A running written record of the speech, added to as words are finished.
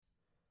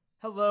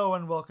Hello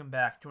and welcome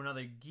back to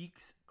another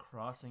Geeks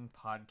Crossing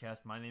podcast.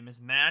 My name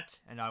is Matt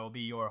and I will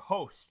be your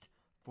host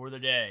for the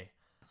day.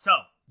 So,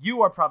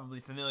 you are probably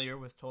familiar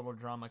with Total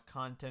Drama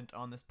content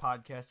on this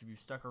podcast if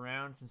you've stuck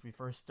around since we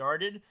first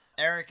started.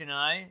 Eric and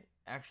I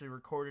actually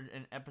recorded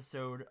an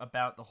episode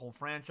about the whole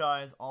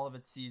franchise, all of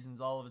its seasons,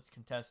 all of its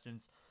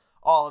contestants,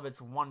 all of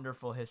its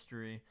wonderful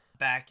history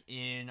back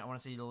in, I want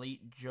to say,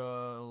 late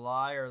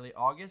July, early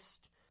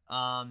August.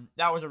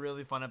 That was a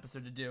really fun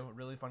episode to do, a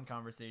really fun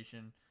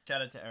conversation.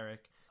 Shout out to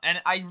Eric.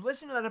 And I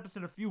listened to that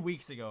episode a few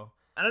weeks ago,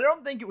 and I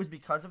don't think it was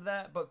because of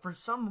that, but for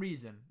some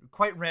reason,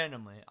 quite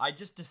randomly, I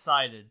just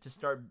decided to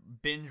start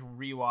binge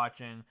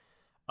rewatching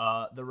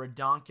The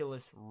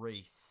Ridonkulous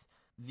Race,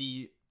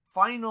 the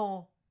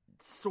final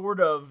sort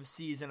of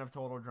season of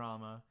Total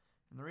Drama.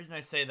 And the reason I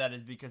say that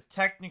is because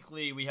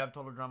technically we have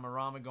Total Drama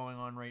Rama going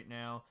on right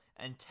now,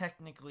 and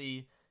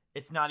technically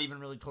it's not even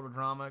really Total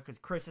Drama because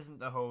Chris isn't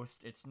the host.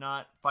 It's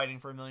not fighting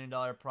for $1 million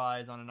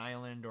prize on an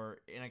island or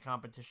in a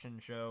competition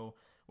show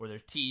where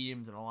there's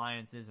teams and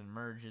alliances and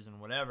merges and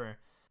whatever.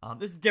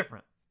 This is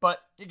different.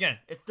 But again,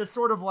 it's the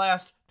sort of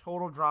last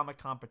Total Drama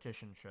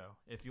competition show,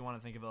 if you want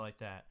to think of it like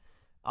that.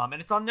 And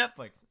it's on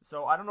Netflix.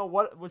 So I don't know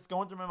what was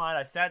going through my mind.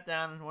 I sat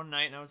down one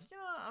night and I was like,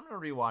 I'm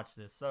going to rewatch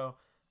this. So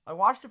I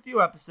watched a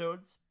few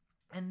episodes,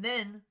 and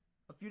then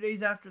a few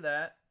days after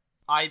that,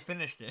 I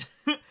finished it.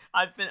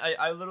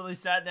 I literally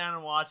sat down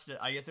and watched it.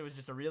 I guess it was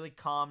just a really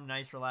calm,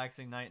 nice,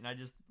 relaxing night, and I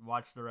just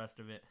watched the rest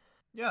of it.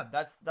 Yeah,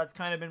 that's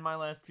kind of been my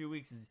last few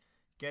weeks, is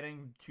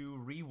getting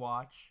to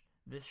rewatch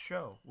this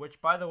show.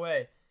 Which, by the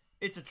way,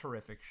 it's a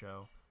terrific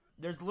show.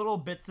 There's little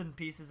bits and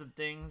pieces of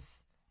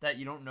things that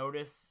you don't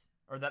notice,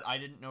 or that I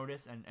didn't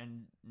notice,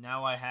 and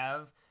now I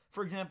have.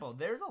 For example,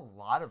 there's a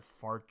lot of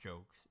fart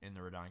jokes in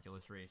The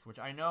Ridonkulous Race, which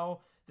I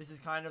know this is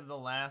kind of the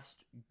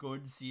last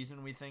good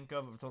season we think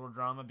of Total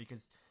Drama,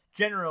 because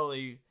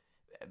generally,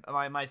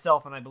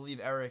 myself and I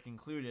believe Eric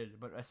included,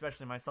 but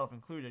especially myself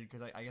included,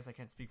 because I guess I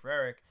can't speak for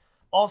Eric,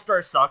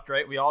 All-Stars sucked,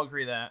 right? We all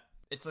agree that.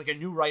 It's like a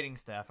new writing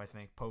staff, I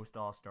think, post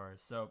All-Stars.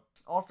 So,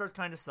 All-Stars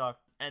kind of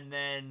sucked, and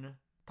then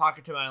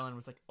Pocket to Island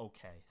was like,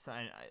 okay. So,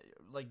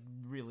 like,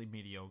 really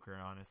mediocre,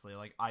 honestly.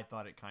 Like, I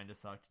thought it kind of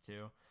sucked,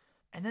 too.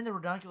 And then The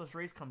Ridonkulous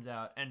Race comes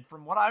out, and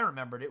from what I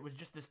remembered, it was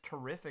just this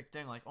terrific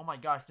thing. Like, oh my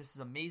gosh, this is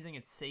amazing.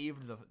 It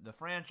saved the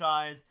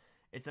franchise.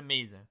 It's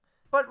amazing.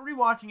 But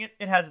rewatching it,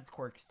 it has its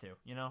quirks too.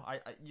 You know,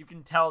 you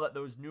can tell that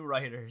those new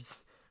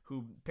writers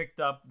who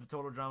picked up the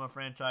Total Drama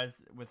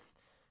franchise with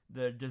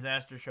the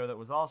disaster show that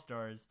was All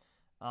Stars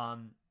are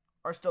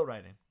still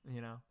writing.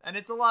 You know, and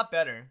it's a lot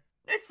better.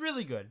 It's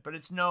really good, but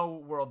it's no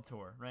world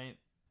tour, right?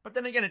 But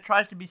then again, it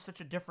tries to be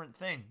such a different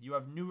thing. You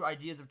have new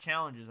ideas of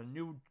challenges, a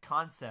new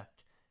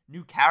concept,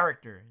 new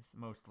characters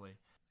mostly,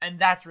 and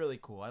that's really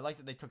cool. I like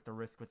that they took the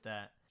risk with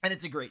that, and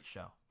it's a great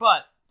show.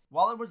 But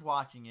while I was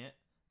watching it,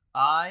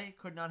 I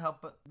could not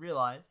help but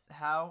realize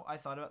how I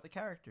thought about the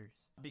characters.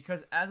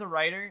 Because as a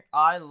writer,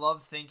 I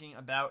love thinking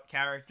about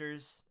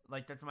characters.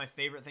 Like, that's my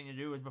favorite thing to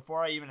do, is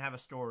before I even have a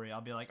story,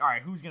 I'll be like,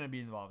 alright, who's going to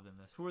be involved in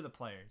this? Who are the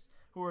players?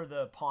 Who are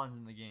the pawns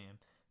in the game?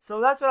 So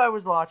that's what I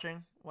was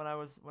watching when I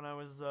was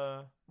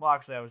well,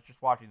 actually, I was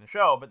just watching the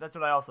show, but that's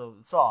what I also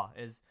saw,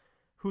 is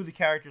who the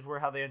characters were,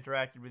 how they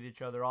interacted with each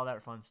other, all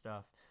that fun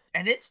stuff.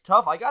 And it's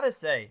tough, I gotta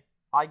say,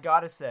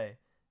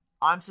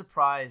 I'm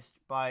surprised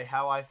by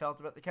how I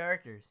felt about the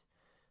characters.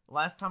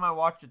 Last time I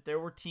watched it, there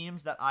were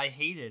teams that I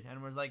hated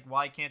and was like,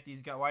 why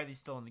are these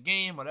still in the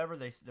game? Whatever,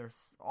 they're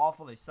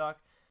awful, they suck.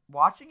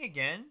 Watching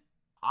again,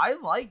 I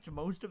liked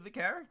most of the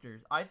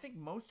characters. I think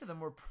most of them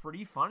were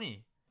pretty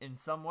funny in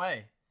some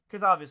way.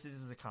 Because obviously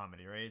this is a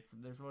comedy, right?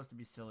 They're supposed to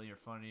be silly or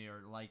funny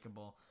or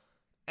likable.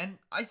 And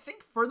I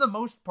think for the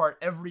most part,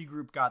 every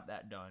group got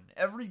that done.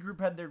 Every group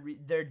had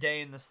their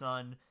day in the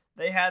sun.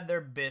 They had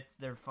their bits,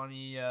 their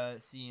funny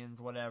scenes,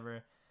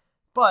 whatever.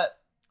 But,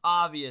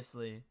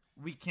 obviously,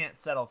 we can't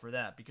settle for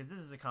that because this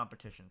is a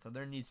competition. So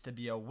there needs to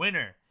be a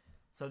winner.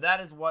 So that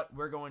is what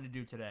we're going to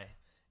do today.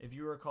 If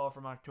you recall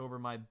from October,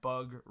 my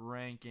bug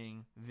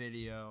ranking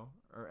video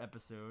or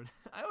episode.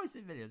 I always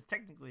say videos.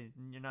 Technically,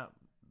 you're not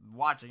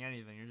watching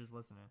anything. You're just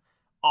listening.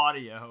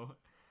 Audio.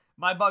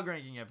 My bug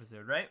ranking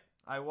episode, right?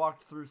 I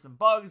walked through some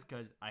bugs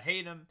because I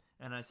hate them.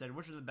 And I said,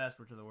 which are the best,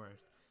 which are the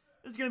worst.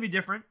 This is going to be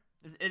different.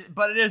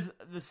 But it is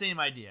the same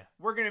idea.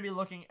 We're going to be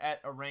looking at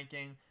a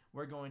ranking.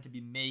 We're going to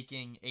be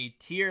making a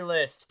tier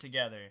list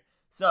together.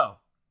 So,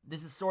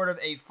 this is sort of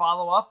a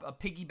follow-up, a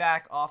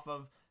piggyback off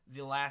of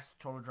the last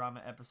Total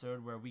Drama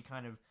episode where we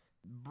kind of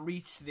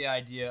breached the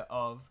idea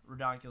of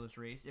Ridonkulous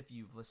Race. If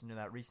you've listened to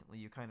that recently,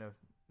 you kind of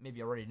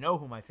maybe already know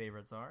who my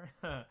favorites are.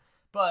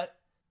 But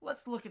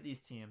let's look at these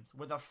teams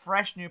with a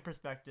fresh new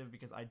perspective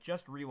because I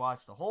just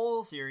rewatched the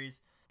whole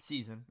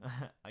season,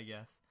 I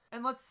guess.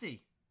 And let's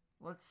see.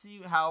 Let's see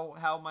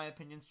how my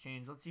opinions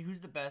change. Let's see who's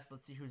the best.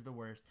 Let's see who's the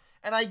worst.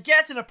 And I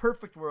guess in a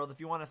perfect world,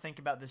 if you want to think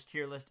about this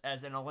tier list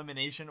as an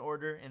elimination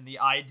order in the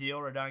ideal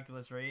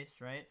Ridonkulous Race,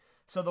 right?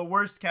 So the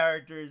worst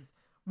characters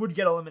would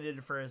get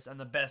eliminated first, and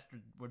the best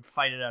would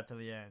fight it out to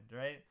the end,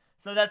 right?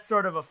 So that's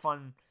sort of a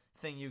fun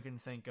thing you can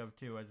think of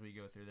too as we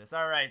go through this.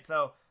 All right,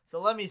 so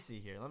let me see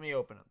here. Let me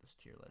open up this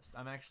tier list.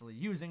 I'm actually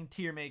using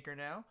Tier Maker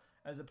now,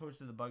 as opposed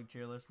to the bug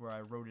tier list where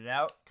I wrote it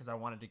out because I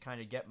wanted to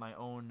kind of get my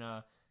own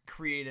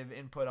creative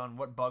input on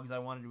what bugs I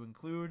wanted to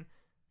include.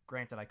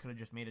 Granted, I could have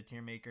just made a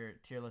Tier Maker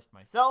tier list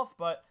myself,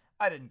 but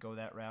I didn't go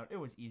that route. It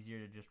was easier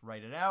to just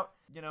write it out.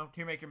 You know,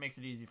 Tier Maker makes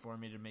it easy for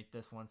me to make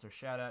this one, so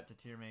shout out to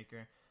Tier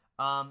Maker.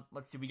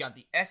 Let's see, we got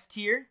the S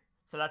tier,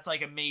 so that's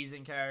like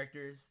amazing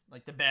characters,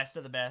 like the best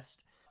of the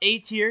best. A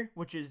tier,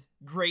 which is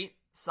great,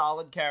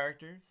 solid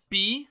characters.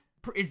 B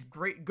is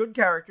great, good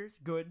characters,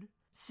 good.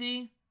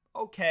 C,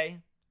 okay.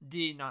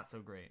 D, not so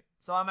great.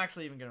 So I'm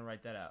actually even going to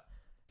write that out.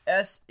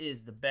 S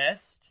is the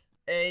best.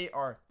 A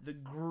are the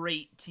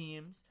great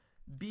teams.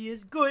 B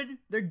is good.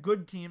 They're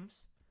good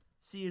teams.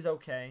 C is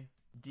okay.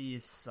 D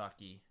is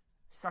sucky.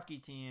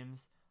 Sucky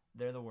teams.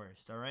 They're the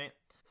worst, alright?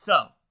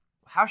 So,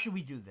 how should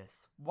we do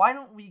this? Why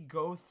don't we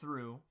go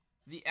through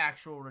the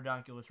actual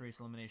Ridonkulous race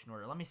elimination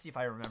order? Let me see if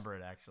I remember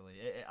it, actually.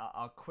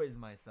 I'll quiz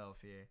myself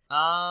here.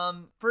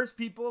 First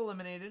people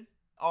eliminated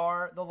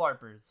are the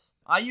LARPers.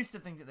 I used to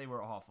think that they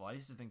were awful. I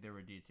used to think they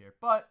were D tier.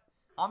 But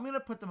I'm going to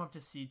put them up to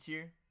C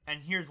tier.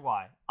 And here's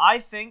why. I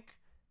think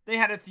they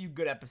had a few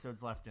good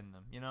episodes left in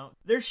them, you know?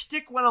 Their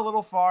shtick went a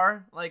little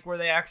far, like where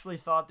they actually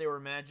thought they were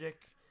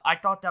magic. I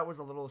thought that was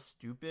a little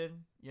stupid,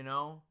 you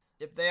know?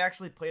 If they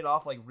actually played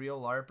off like real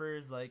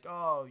LARPers, like,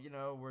 oh, you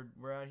know,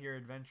 we're out here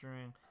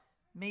adventuring.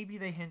 Maybe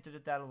they hinted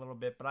at that a little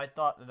bit, but I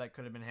thought that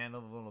could have been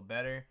handled a little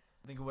better.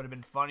 I think it would have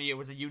been funny. It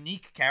was a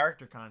unique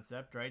character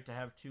concept, right? To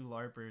have two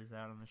LARPers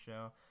out on the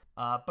show.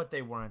 But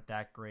they weren't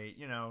that great.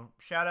 You know,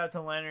 shout out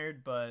to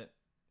Leonard, but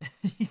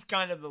he's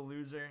kind of the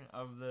loser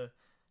of the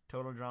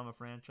Total Drama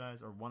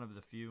franchise, or one of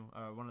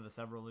the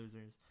several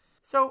losers.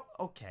 So,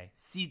 okay,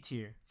 C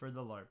tier for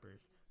the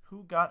LARPers.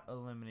 Who got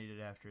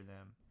eliminated after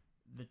them?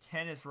 The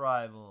Tennis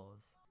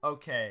Rivals.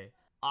 Okay,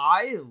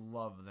 I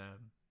love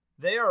them.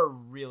 They are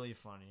really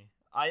funny.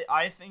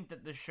 I think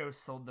that the show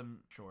sold them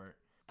short.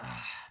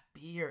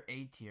 B or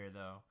A tier,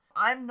 though.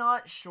 I'm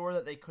not sure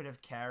that they could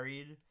have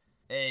carried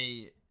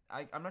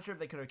I'm not sure if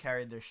they could have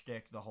carried their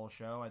shtick the whole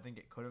show. I think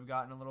it could have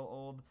gotten a little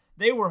old.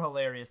 They were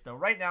hilarious, though.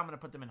 Right now, I'm going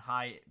to put them in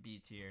high B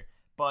tier.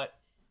 But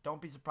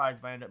don't be surprised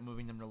if I end up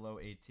moving them to low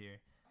A tier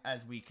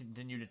as we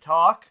continue to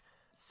talk.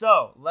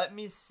 So, let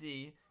me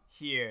see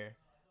here.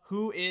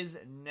 Who is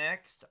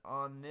next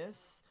on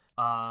this?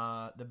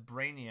 The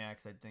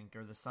Brainiacs, I think,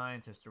 or the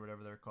Scientists, or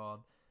whatever they're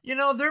called. You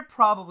know, they're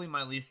probably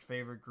my least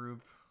favorite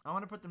group. I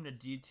want to put them to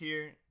D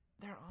tier.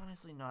 They're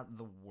honestly not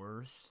the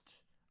worst.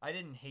 I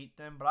didn't hate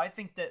them, but I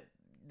think that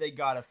they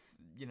got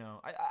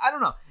I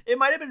don't know. It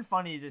might have been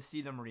funny to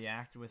see them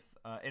interact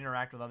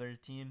with other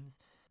teams.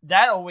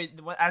 That always,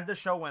 as the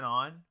show went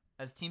on,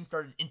 as teams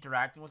started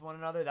interacting with one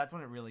another, that's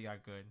when it really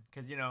got good.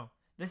 Because, you know,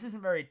 this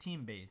isn't very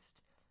team-based.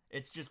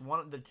 It's just one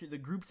of the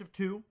groups of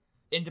two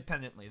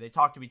independently. They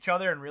talk to each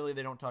other, and really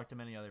they don't talk to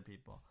many other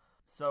people.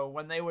 So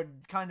when they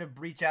would kind of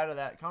breach out of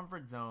that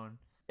comfort zone,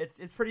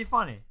 it's pretty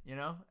funny, you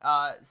know?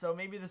 So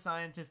maybe the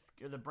Scientists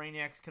or the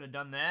Brainiacs could have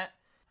done that.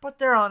 But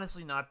they're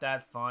honestly not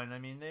that fun. I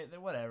mean, they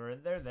whatever.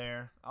 They're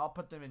there. I'll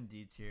put them in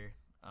D tier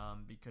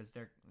because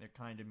they're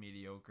kind of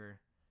mediocre.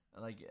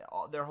 Like,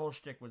 their whole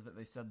shtick was that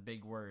they said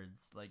big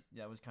words. Like,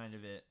 that was kind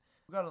of it.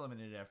 Who got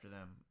eliminated after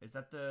them? Is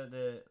that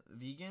the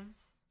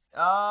Vegans?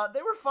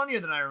 They were funnier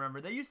than I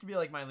remember. They used to be,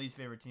 like, my least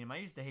favorite team. I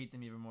used to hate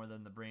them even more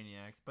than the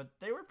Brainiacs. But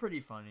they were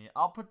pretty funny.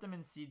 I'll put them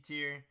in C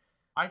tier.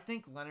 I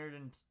think Leonard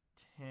and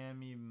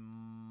Tammy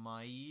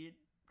might.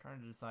 I'm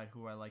trying to decide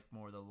who I like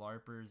more, the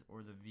LARPers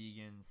or the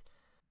Vegans.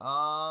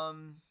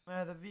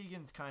 The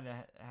Vegans kind of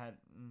had,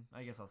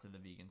 I guess I'll say the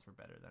Vegans were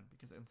better then,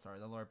 because I'm sorry,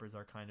 the LARPers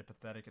are kind of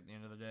pathetic at the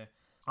end of the day.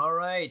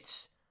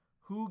 Alright,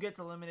 who gets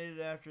eliminated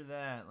after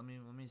that? Let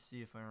me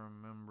see if I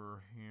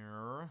remember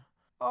here.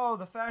 Oh,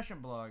 the fashion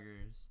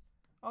bloggers.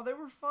 Oh, they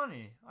were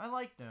funny. I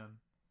liked them.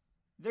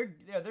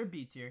 They're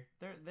B tier.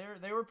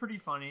 They were pretty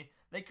funny.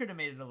 They could have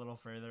made it a little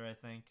further, I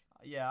think.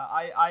 Yeah,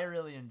 I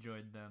really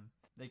enjoyed them.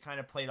 They kind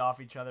of played off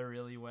each other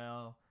really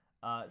well.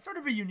 Sort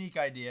of a unique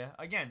idea.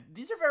 Again,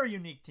 these are very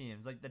unique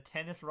teams, like the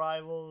Tennis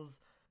Rivals,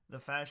 the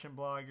fashion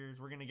bloggers.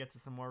 We're gonna get to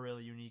some more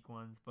really unique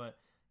ones, but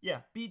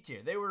yeah, B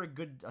tier. They were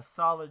a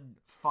solid,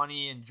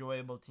 funny,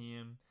 enjoyable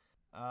team.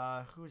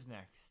 Who's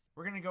next?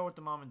 We're gonna go with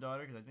the mom and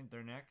daughter because I think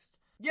they're next.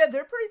 Yeah,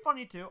 they're pretty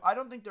funny too. I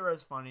don't think they're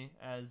as funny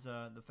as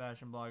the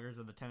fashion bloggers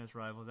or the Tennis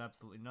Rivals.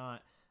 Absolutely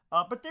not.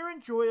 But they're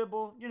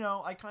enjoyable. You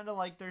know, I kind of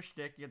like their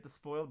shtick. You get the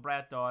spoiled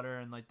brat daughter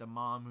and like the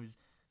mom who's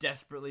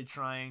desperately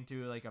trying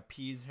to like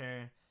appease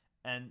her.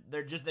 And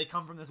they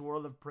come from this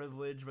world of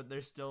privilege, but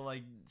they're still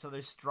like, so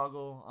they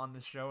struggle on the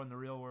show in the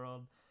real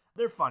world.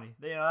 They're funny.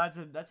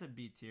 That's a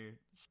B tier.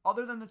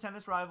 Other than the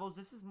Tennis Rivals,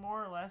 this is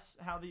more or less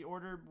how the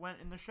order went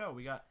in the show.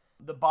 We got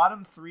the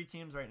bottom 3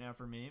 teams right now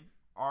for me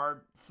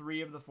are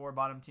 3 of the 4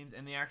 bottom teams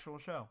in the actual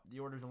show. The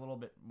order's a little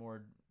bit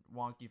more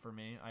wonky for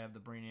me. I have the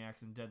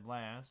Brainiacs in dead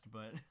last,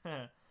 but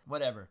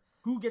whatever.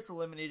 Who gets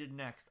eliminated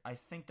next? I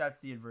think that's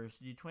the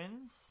Adversity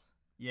Twins.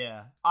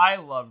 Yeah, I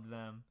loved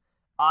them.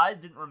 I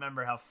didn't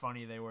remember how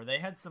funny they were. They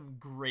had some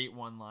great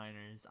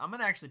one-liners. I'm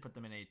going to actually put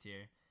them in A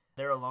tier.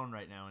 They're alone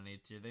right now in A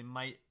tier. They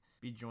might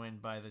be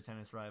joined by the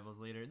Tennis Rivals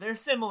later. They're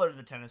similar to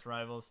the Tennis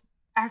Rivals.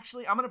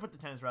 Actually, I'm going to put the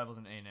Tennis Rivals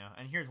in A now,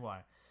 and here's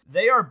why.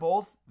 They are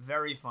both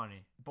very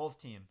funny. Both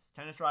teams.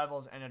 Tennis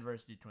Rivals and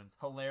Adversity Twins.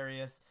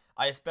 Hilarious.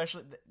 I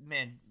especially...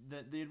 Man,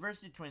 the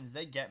Adversity Twins,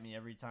 they get me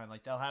every time.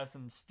 Like, they'll have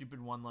some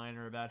stupid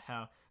one-liner about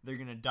how they're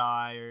going to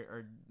die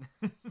or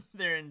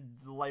they're in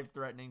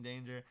life-threatening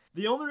danger.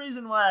 The only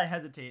reason why I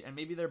hesitate, and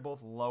maybe they're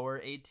both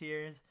lower A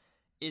tiers,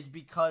 is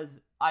because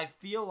I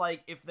feel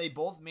like if they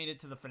both made it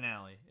to the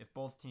finale, if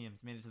both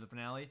teams made it to the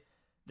finale,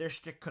 their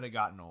shtick could have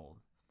gotten old.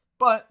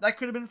 But that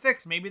could have been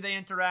fixed. Maybe they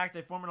interact,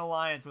 they form an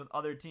alliance with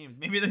other teams.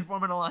 Maybe they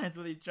form an alliance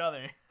with each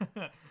other.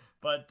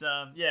 But,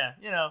 yeah,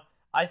 you know,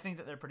 I think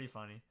that they're pretty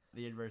funny,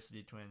 the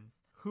Adversity Twins.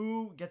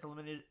 Who gets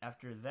eliminated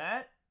after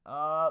that?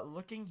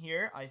 Looking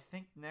here, I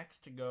think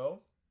next to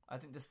go, I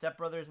think the Step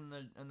Brothers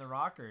and the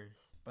Rockers.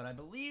 But I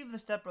believe the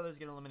Step Brothers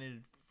get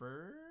eliminated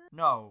first?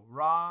 No,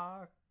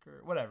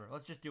 whatever.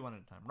 Let's just do one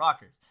at a time.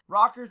 Rockers.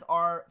 Rockers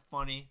are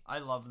funny. I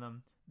love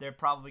them. They're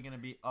probably going to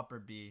be upper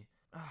B.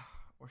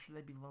 Or should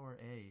they be lower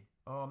A?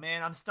 Oh,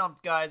 man, I'm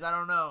stumped, guys. I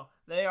don't know.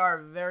 They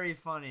are very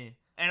funny.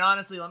 And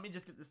honestly, let me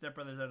just get the Step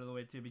Brothers out of the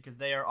way, too, because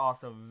they are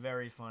also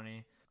very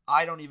funny.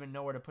 I don't even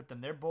know where to put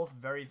them. They're both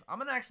I'm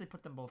going to actually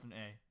put them both in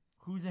A.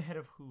 Who's ahead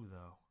of who,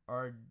 though?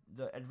 Are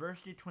the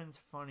Adversity Twins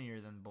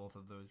funnier than both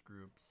of those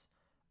groups?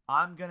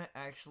 I'm going to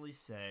actually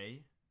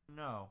say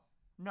no.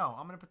 No,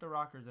 I'm going to put the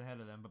Rockers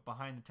ahead of them, but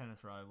behind the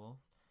Tennis Rivals.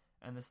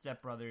 And the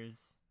Step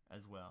Brothers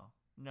as well.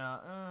 No,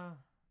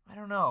 I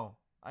don't know.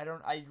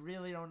 I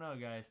really don't know,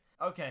 guys.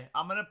 Okay,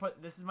 I'm going to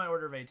put, this is my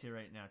order of A tier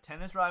right now.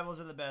 Tennis Rivals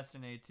are the best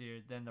in A tier,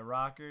 then the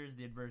Rockers,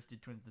 the Adversity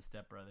Twins, the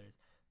Step Brothers.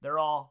 They're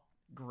all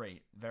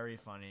great, very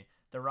funny.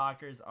 The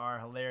Rockers are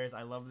hilarious.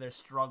 I love their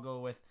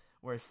struggle with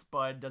where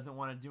Spud doesn't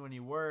want to do any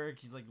work.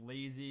 He's like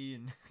lazy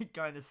and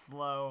kind of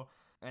slow,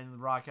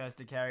 and Rock has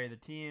to carry the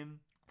team.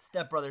 The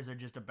Step Brothers are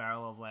just a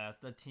barrel of laughs.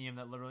 The team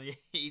that literally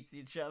hates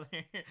each other,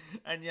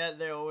 and yet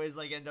they always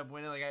like end up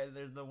winning. Like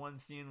there's the one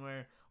scene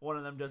where one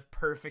of them does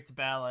perfect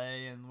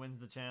ballet and wins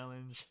the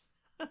challenge.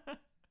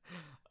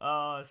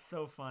 Oh, it's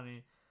so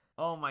funny.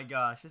 Oh my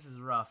gosh, this is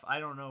rough. I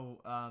don't know.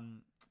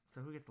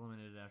 So who gets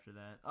eliminated after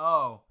that?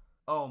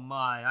 Oh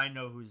my, I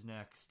know who's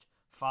next.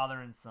 Father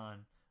and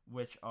Son,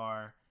 which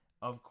are,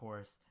 of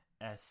course,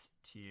 S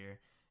tier.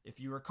 If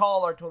you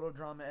recall our Total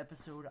Drama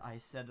episode, I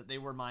said that they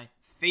were my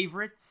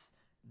favorites.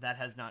 That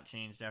has not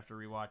changed after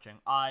rewatching.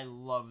 I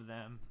love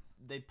them.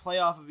 They play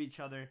off of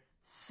each other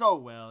so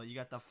well. You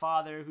got the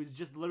father who's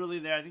just literally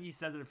there. I think he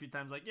says it a few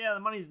times like, yeah, the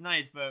money's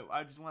nice, but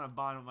I just want to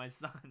bond with my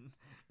son.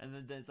 And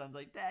then the son's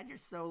like, Dad, you're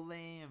so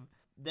lame.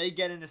 They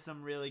get into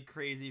some really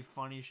crazy,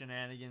 funny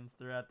shenanigans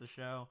throughout the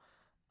show.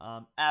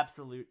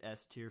 Absolute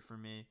S tier for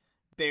me.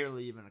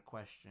 Barely even a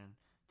question,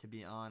 to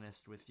be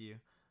honest with you.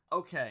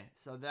 Okay,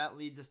 so that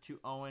leads us to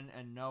Owen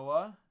and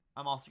Noah.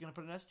 I'm also going to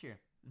put an S tier.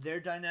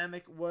 Their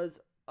dynamic was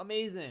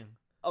amazing.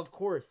 Of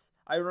course.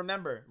 I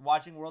remember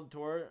watching World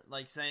Tour,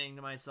 like saying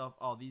to myself,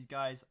 oh, these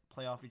guys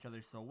play off each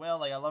other so well.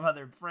 Like, I love how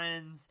they're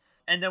friends.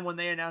 And then when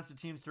they announced the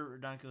teams to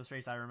Ridiculous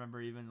Race, I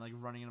remember even like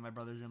running into my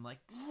brother's room like,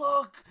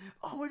 look,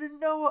 Owen and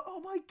Noah, oh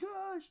my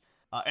gosh.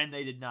 And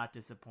they did not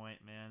disappoint,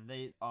 man.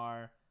 They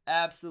are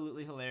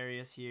absolutely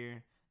hilarious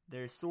here.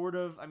 They're sort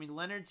of, I mean,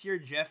 Leonard's here,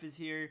 Jeff is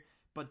here,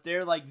 but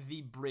they're like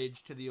the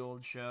bridge to the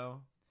old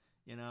show.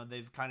 You know,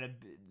 they've kind of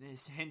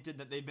hinted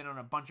that they've been on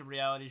a bunch of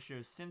reality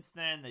shows since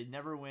then. They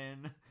never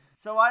win.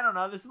 So I don't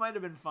know. This might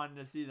have been fun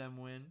to see them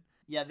win.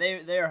 Yeah,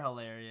 they're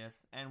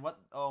hilarious. And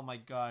oh my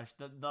gosh.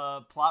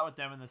 The plot with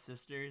them and the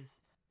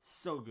sisters,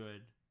 so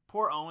good.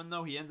 Poor Owen,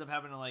 though. He ends up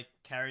having to, like,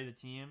 carry the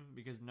team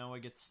because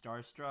Noah gets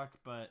starstruck.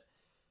 But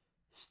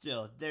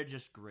still, they're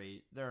just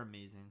great. They're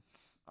amazing.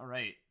 All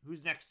right.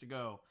 Who's next to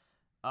go?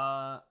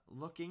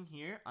 Looking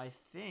here, I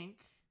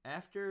think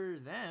after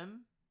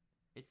them,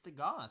 it's the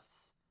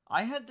Goths.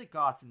 I had the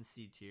Goths in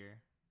C tier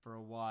for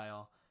a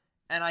while,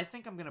 and I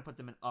think I'm going to put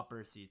them in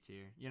upper C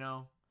tier, you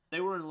know? They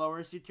were in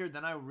lower C tier,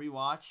 then I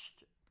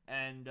rewatched,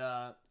 and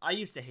I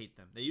used to hate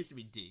them. They used to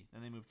be D,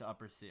 then they moved to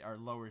upper C, or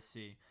lower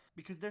C,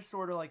 because they're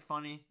sort of, like,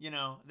 funny, you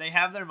know? They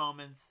have their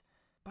moments,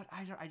 but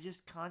I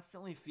just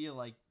constantly feel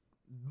like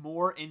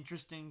more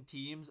interesting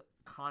teams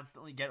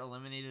constantly get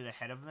eliminated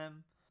ahead of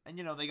them. And,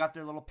 you know, they got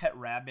their little pet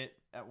rabbit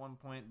at one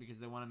point because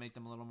they want to make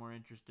them a little more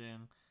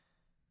interesting.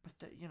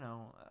 But, you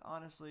know,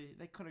 honestly,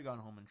 they could have gone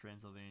home in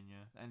Transylvania,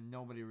 and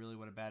nobody really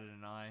would have batted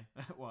an eye.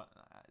 Well,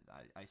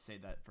 I say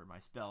that for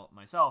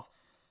myself.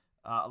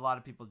 A lot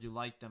of people do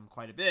like them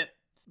quite a bit.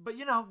 But,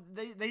 you know,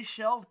 they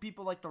shelve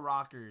people like the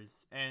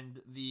Rockers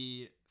and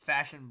the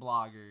fashion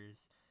bloggers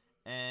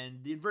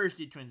and the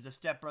Adversity Twins, the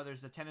Step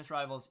Brothers, the Tennis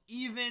Rivals.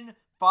 Even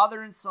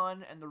Father and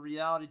Son and the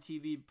reality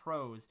TV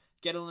pros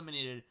get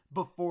eliminated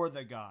before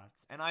the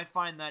Goths. And I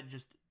find that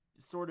just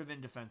sort of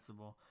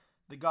indefensible.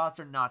 The Goths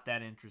are not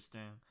that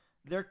interesting.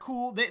 They're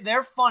cool.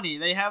 They're funny.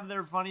 They have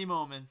their funny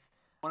moments.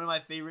 One of my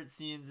favorite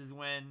scenes is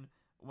when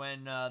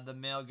when the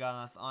male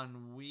goth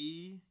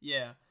Ennui,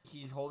 yeah,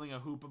 he's holding a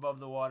hoop above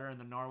the water and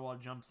the narwhal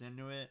jumps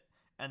into it.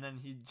 And then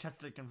he gets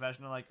the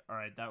confessional like, all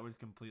right, that was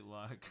complete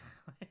luck.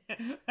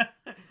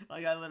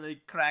 Like, I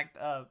literally cracked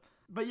up.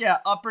 But yeah,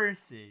 upper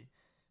C.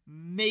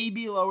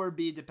 Maybe lower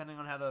B, depending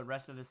on how the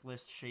rest of this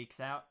list shakes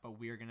out. But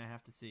we're going to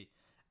have to see.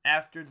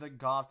 After the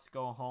Goths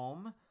go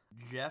home,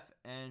 Jeff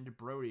and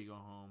Brody go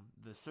home.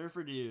 The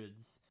Surfer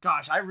Dudes.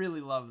 Gosh, I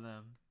really love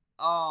them.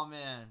 Oh,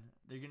 man.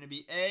 They're going to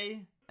be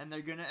A, and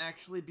they're going to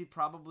actually be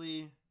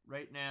probably,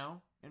 right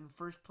now, in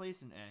first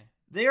place in A.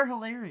 They are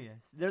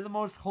hilarious. They're the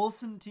most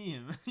wholesome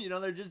team. You know,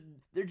 they're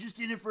just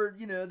in it for,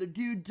 you know, the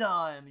dude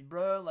time,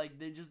 bro. Like,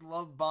 they just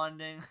love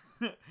bonding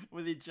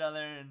with each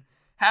other and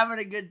having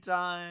a good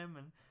time.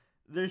 And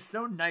they're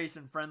so nice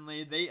and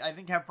friendly. They, I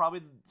think, have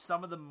probably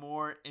some of the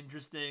more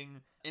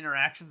interesting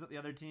interactions with the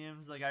other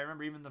teams. Like, I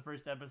remember even the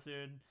first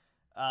episode,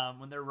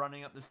 when they're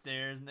running up the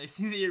stairs and they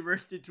see the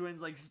Adversity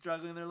Twins, like,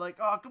 struggling. They're like,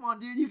 oh, come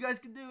on, dude, you guys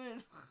can do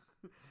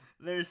it.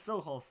 They're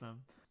so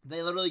wholesome.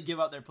 They literally give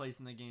out their place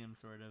in the game,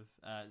 sort of.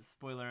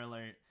 Spoiler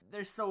alert.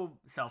 They're so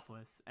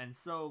selfless and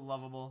so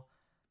lovable.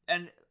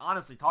 And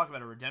honestly, talk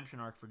about a redemption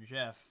arc for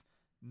Jeff.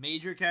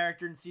 Major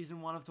character in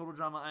Season 1 of Total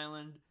Drama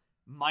Island.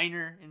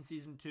 Minor in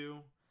Season 2.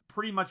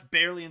 Pretty much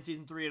barely in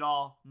Season 3 at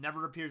all.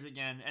 Never appears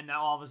again. And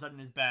now all of a sudden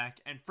is back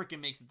and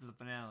freaking makes it to the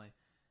finale.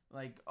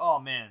 Like, oh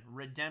man.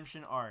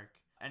 Redemption arc.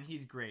 And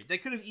he's great. They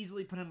could have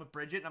easily put him with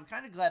Bridget, and I'm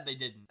kind of glad they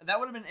didn't. That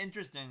would have been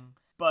interesting,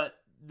 but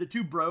the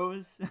two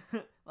bros,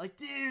 like,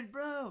 dude,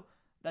 bro,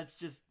 that's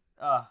just,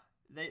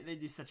 they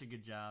do such a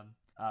good job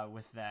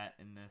with that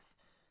in this.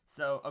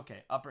 So,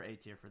 okay, upper A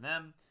tier for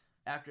them.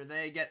 After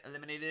they get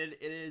eliminated,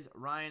 it is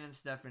Ryan and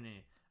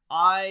Stephanie.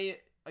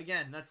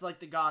 Again, that's like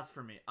the gods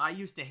for me. I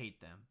used to hate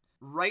them.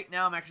 Right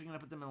now, I'm actually going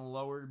to put them in a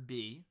lower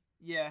B.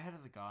 Yeah, ahead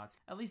of the gods.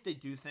 At least they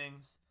do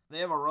things. They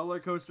have a roller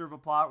coaster of a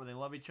plot where they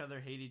love each other,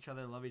 hate each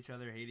other, love each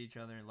other, hate each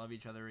other, love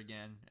each other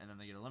again, and then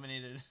they get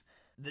eliminated.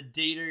 The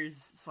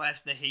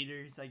daters / the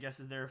haters, I guess,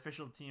 is their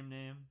official team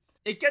name.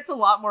 It gets a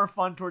lot more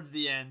fun towards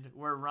the end,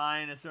 where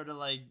Ryan is sort of,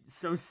 like,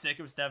 so sick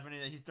of Stephanie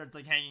that he starts,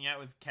 like, hanging out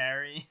with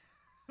Carrie.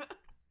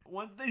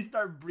 Once they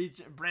start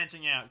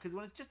branching out, because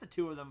when it's just the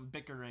two of them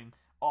bickering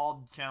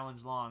all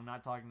challenge long,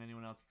 not talking to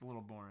anyone else, it's a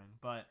little boring.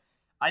 But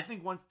I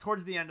think once,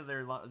 towards the end of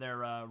their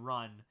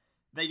run,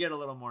 they get a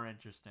little more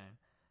interesting.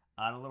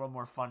 And a little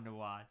more fun to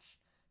watch.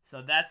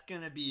 So that's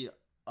going to be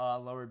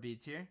lower B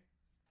tier.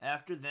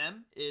 After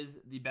them is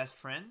the Best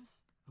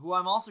Friends, who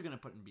I'm also going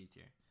to put in B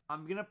tier.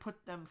 I'm going to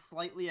put them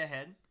slightly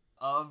ahead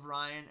of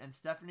Ryan and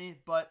Stephanie,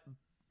 but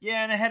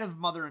yeah, and ahead of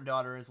Mother and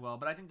Daughter as well.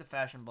 But I think the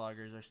fashion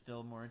bloggers are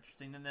still more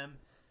interesting than them.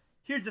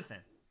 Here's the thing,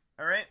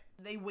 all right?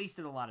 They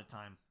wasted a lot of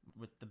time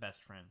with the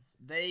Best Friends.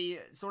 They,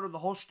 sort of the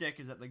whole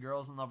shtick is that the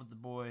girl's in love with the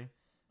boy,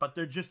 but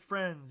they're just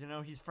friends, you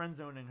know? He's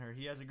friend-zoning her.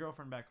 He has a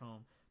girlfriend back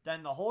home.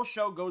 Then the whole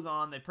show goes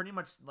on. They pretty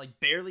much, like,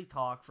 barely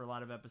talk for a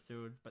lot of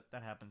episodes, but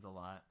that happens a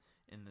lot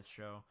in this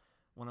show.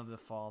 One of the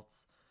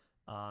faults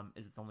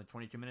is it's only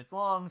 22 minutes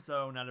long,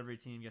 so not every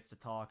team gets to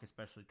talk,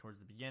 especially towards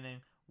the beginning.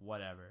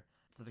 Whatever.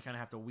 So they kind of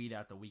have to weed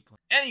out the weakling.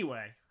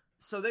 Anyway,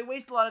 so they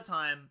waste a lot of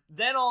time.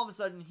 Then all of a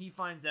sudden he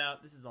finds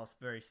out, this is all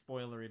very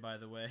spoilery, by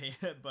the way,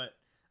 but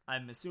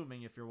I'm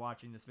assuming if you're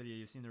watching this video,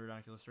 you've seen the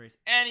Redonkulous race.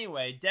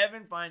 Anyway,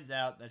 Devin finds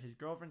out that his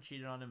girlfriend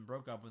cheated on him,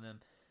 broke up with him.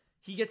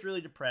 He gets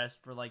really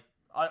depressed for, like,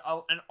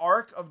 an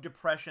arc of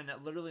depression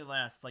that literally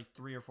lasts like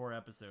 3 or 4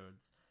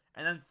 episodes.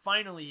 And then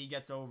finally he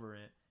gets over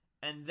it.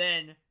 And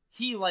then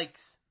he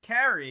likes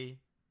Carrie.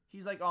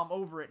 He's like, oh, I'm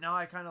over it. Now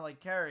I kind of like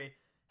Carrie.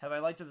 Have I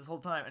liked her this whole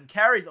time? And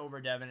Carrie's over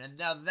Devin. And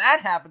now that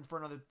happens for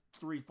another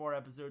 3-4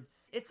 episodes.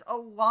 It's a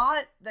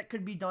lot that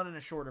could be done in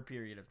a shorter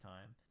period of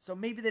time. So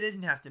maybe they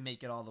didn't have to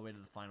make it all the way to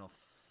the final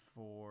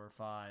 4 or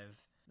 5.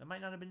 That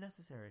might not have been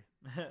necessary.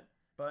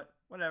 But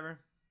whatever.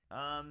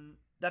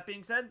 That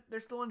being said,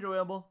 they're still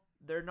enjoyable.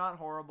 They're not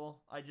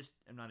horrible. I just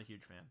am not a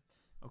huge fan.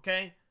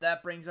 Okay?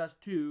 That brings us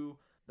to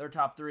their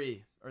top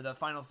 3, or the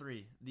final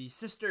 3. The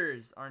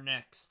sisters are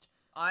next.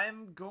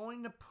 I'm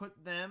going to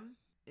put them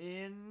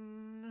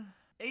in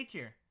A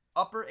tier.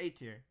 Upper A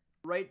tier.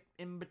 Right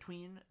in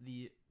between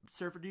the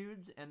Surfer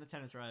Dudes and the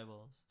Tennis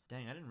Rivals.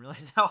 Dang, I didn't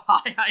realize how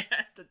high I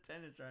had the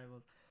Tennis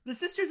Rivals. The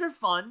sisters are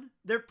fun.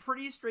 They're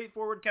pretty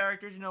straightforward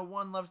characters. You know,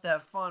 one loves to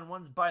have fun.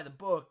 One's by the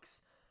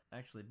books.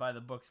 Actually, by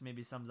the books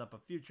maybe sums up a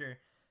future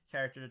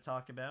character to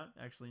talk about,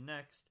 actually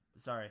next.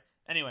 Sorry.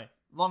 Anyway,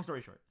 long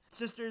story short.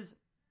 Sisters,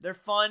 they're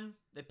fun.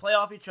 They play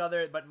off each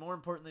other, but more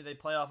importantly, they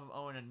play off of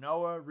Owen and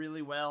Noah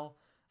really well.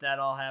 If that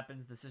all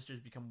happens, the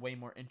sisters become way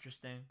more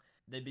interesting.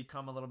 They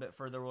become a little bit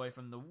further away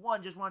from the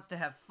one just wants to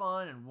have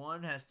fun and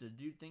one has to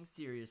do things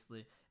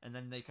seriously. And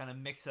then they kind of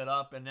mix it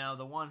up, and now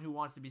the one who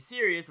wants to be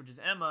serious, which is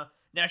Emma,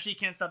 now she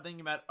can't stop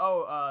thinking about,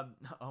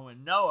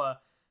 Owen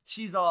Noah.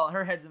 She's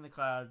her head's in the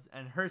clouds,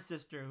 and her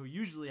sister, who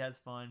usually has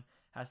fun,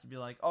 has to be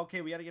like, okay,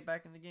 we got to get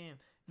back in the game.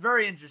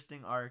 Very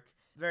interesting arc.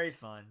 Very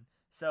fun.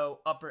 So,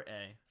 upper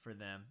A for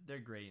them. They're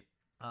great.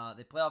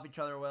 They play off each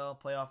other well,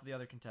 play off the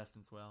other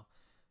contestants well.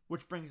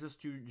 Which brings us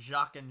to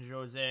Jacques and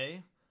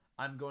Jose.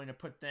 I'm going to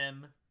put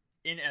them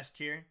in S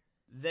tier.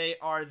 They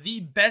are the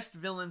best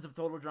villains of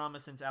Total Drama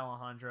since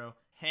Alejandro,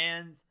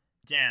 hands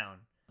down.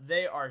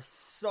 They are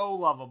so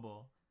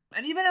lovable.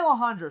 And even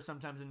Alejandro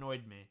sometimes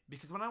annoyed me,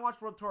 because when I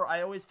watched World Tour,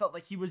 I always felt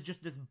like he was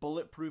just this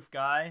bulletproof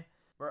guy,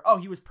 where,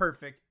 he was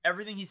perfect,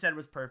 everything he said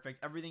was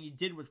perfect, everything he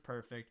did was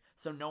perfect,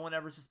 so no one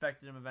ever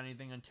suspected him of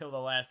anything until the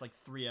last,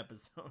 3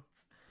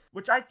 episodes.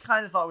 Which I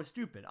kind of thought was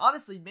stupid.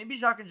 Honestly, maybe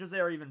Jacques and Jose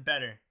are even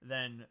better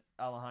than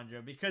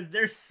Alejandro, because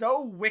they're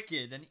so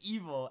wicked and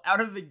evil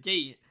out of the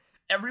gate.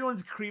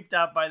 Everyone's creeped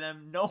out by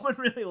them, no one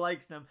really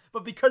likes them,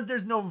 but because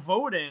there's no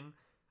voting,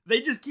 they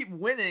just keep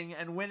winning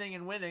and winning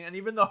and winning, and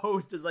even the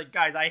host is like,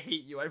 guys, I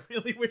hate you. I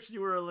really wish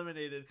you were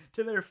eliminated,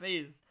 to their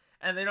face.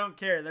 And they don't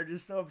care. They're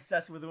just so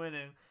obsessed with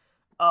winning.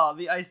 Oh,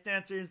 the Ice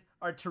Dancers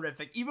are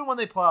terrific. Even when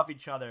they play off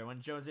each other,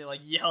 when Jose,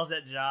 yells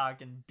at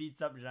Jacques and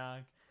beats up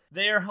Jacques.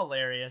 They are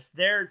hilarious.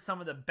 They're some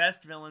of the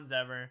best villains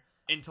ever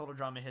in Total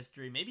Drama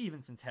history. Maybe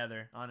even since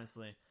Heather,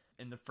 honestly.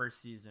 In the first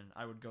season,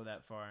 I would go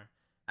that far.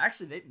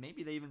 Actually,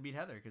 maybe they even beat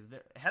Heather, because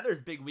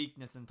Heather's big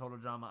weakness in Total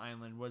Drama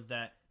Island was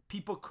that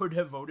people could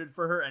have voted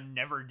for her and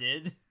never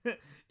did.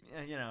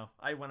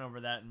 I went over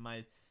that in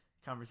my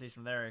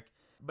conversation with Eric.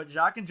 But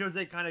Jacques and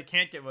Jose kind of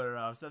can't get voted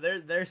off, so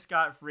they're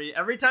scot-free.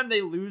 Every time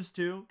they lose,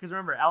 too, because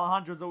remember,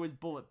 Alejandro's always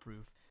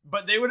bulletproof.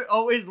 But they would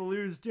always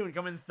lose, too, and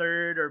come in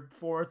 3rd or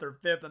 4th or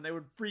 5th, and they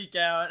would freak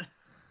out.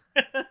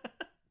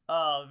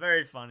 Oh,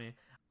 very funny.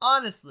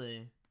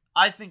 Honestly,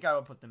 I think I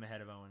would put them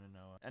ahead of Owen and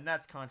Noah. And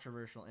that's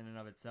controversial in and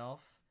of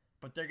itself.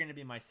 But they're going to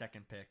be my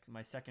second pick,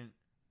 my second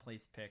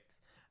place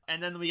picks.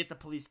 And then we get the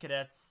Police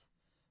Cadets.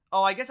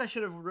 Oh, I guess I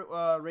should have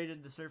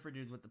rated the Surfer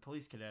Dudes with the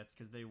Police Cadets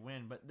because they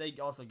win, but they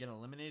also get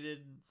eliminated,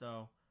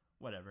 so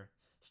whatever.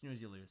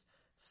 Snooze, you lose.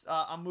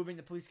 I'm moving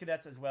the Police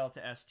Cadets as well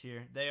to S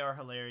tier. They are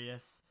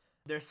hilarious.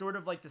 They're sort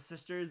of like the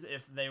sisters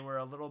if they were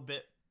a little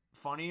bit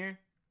funnier,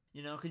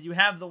 because you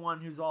have the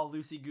one who's all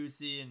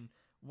loosey-goosey and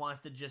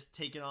wants to just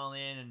take it all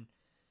in and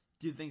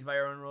do things by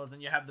her own rules,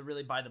 and you have the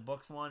really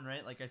by-the-books one,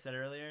 right, like I said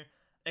earlier.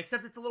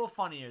 Except it's a little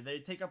funnier. They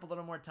take up a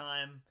little more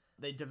time.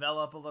 They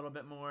develop a little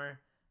bit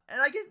more.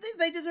 And I guess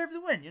they deserve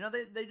the win.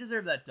 They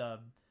deserve that dub.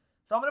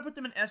 So I'm going to put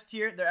them in S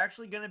tier. They're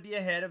actually going to be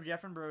ahead of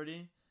Jeff and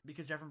Brody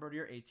because Jeff and Brody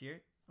are A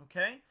tier.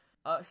 Okay?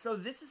 So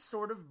this is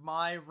sort of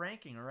my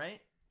ranking, all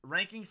right?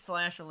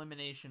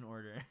 Ranking/elimination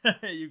order,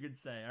 you could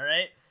say, all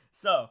right?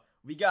 So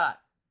we got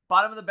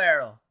bottom of the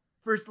barrel.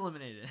 First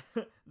eliminated.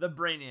 The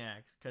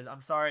Brainiacs. Because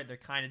I'm sorry, they're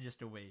kind of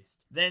just a waste.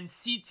 Then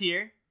C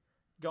tier.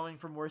 Going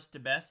from worst to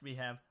best, we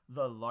have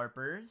the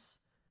LARPers,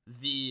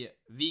 the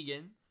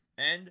Vegans,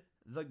 and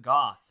the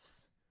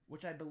Goths.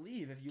 Which I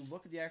believe, if you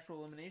look at the actual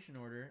elimination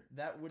order,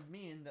 that would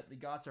mean that the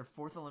Goths are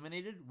 4th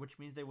eliminated, which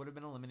means they would have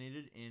been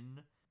eliminated in...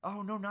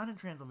 Oh, no, not in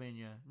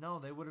Transylvania. No,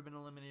 they would have been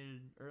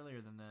eliminated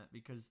earlier than that,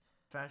 because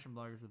fashion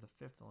bloggers were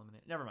the 5th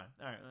eliminated. Never mind.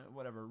 All right,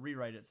 whatever.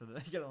 Rewrite it so that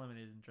they get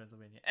eliminated in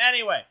Transylvania.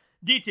 Anyway,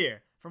 D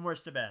tier, from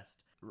worst to best.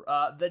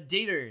 The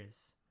Daters,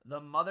 the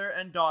mother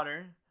and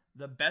daughter,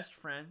 the best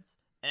friends,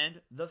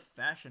 and the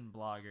fashion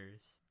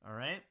bloggers. All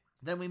right?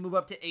 Then we move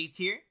up to A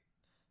tier.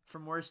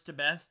 From worst to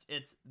best,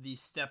 it's the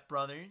Step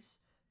Brothers,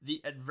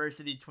 the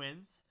Adversity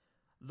Twins,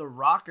 the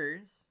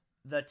Rockers,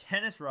 the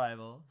Tennis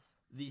Rivals,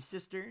 the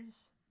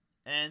Sisters,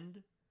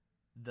 and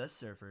the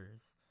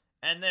Surfers.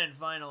 And then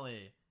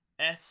finally,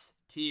 S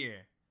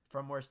tier.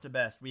 From worst to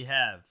best, we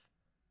have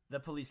the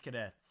Police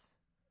Cadets,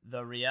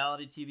 the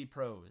Reality TV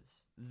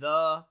Pros,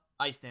 the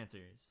Ice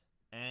Dancers,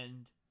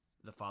 and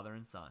the Father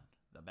and Son,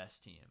 the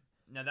best team.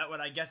 Now that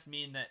would, I guess,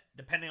 mean that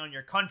depending on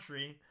your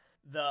country,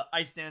 the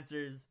Ice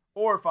Dancers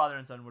or Father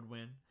and Son would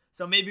win.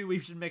 So maybe we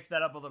should mix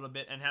that up a little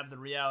bit and have the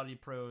Reality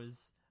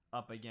Pros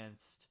up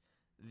against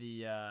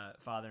the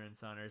Father and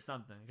Son or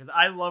something. Because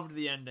I loved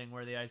the ending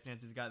where the Ice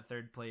Dancers got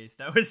 3rd place.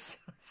 That was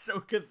so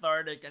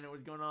cathartic, and it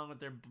was going on with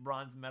their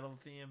bronze medal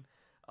theme.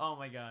 Oh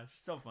my gosh,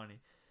 so funny.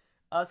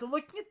 So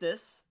looking at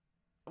this,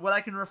 what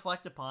I can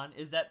reflect upon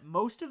is that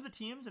most of the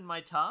teams in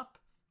my top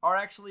are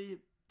actually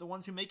the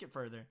ones who make it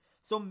further.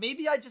 So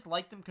maybe I just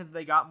like them because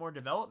they got more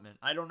development.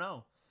 I don't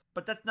know.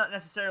 But that's not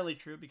necessarily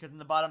true, because in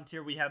the bottom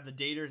tier we have the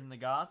Daters and the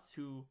Goths,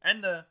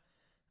 and the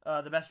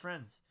Best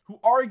Friends, who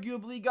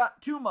arguably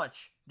got too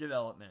much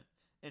development,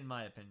 in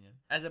my opinion,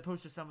 as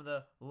opposed to some of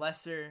the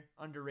lesser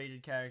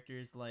underrated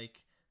characters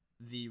like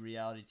the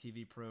Reality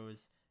TV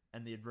Pros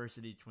and the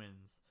Adversity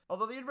Twins.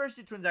 Although the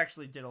Adversity Twins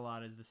actually did a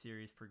lot as the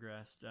series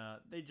progressed.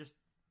 They just,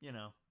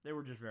 they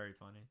were just very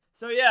funny.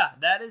 So yeah,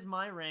 that is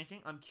my ranking.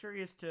 I'm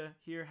curious to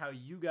hear how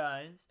you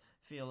guys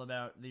feel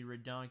about the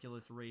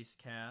Ridonkulous Race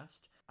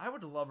cast. I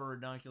would love a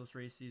Ridonkulous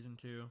Race Season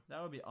 2.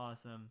 That would be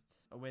awesome.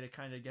 A way to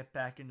kind of get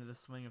back into the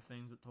swing of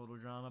things with Total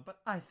Drama. But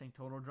I think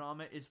Total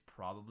Drama is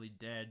probably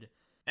dead.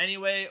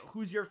 Anyway,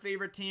 who's your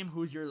favorite team?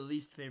 Who's your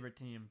least favorite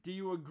team? Do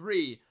you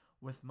agree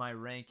with my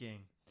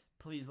ranking?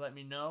 Please let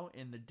me know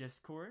in the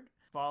Discord.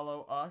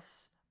 Follow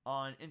us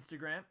on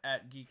Instagram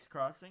at Geeks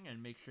Crossing.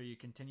 And make sure you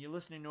continue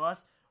listening to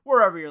us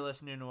wherever you're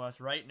listening to us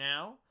right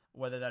now.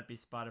 Whether that be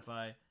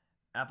Spotify,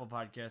 Apple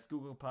Podcasts,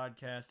 Google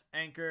Podcasts,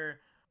 Anchor,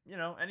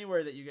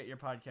 anywhere that you get your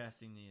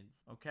podcasting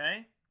needs,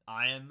 okay?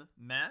 I am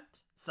Matt,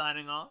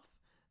 signing off.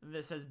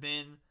 This has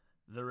been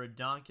the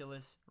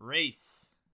Redonkulous Race.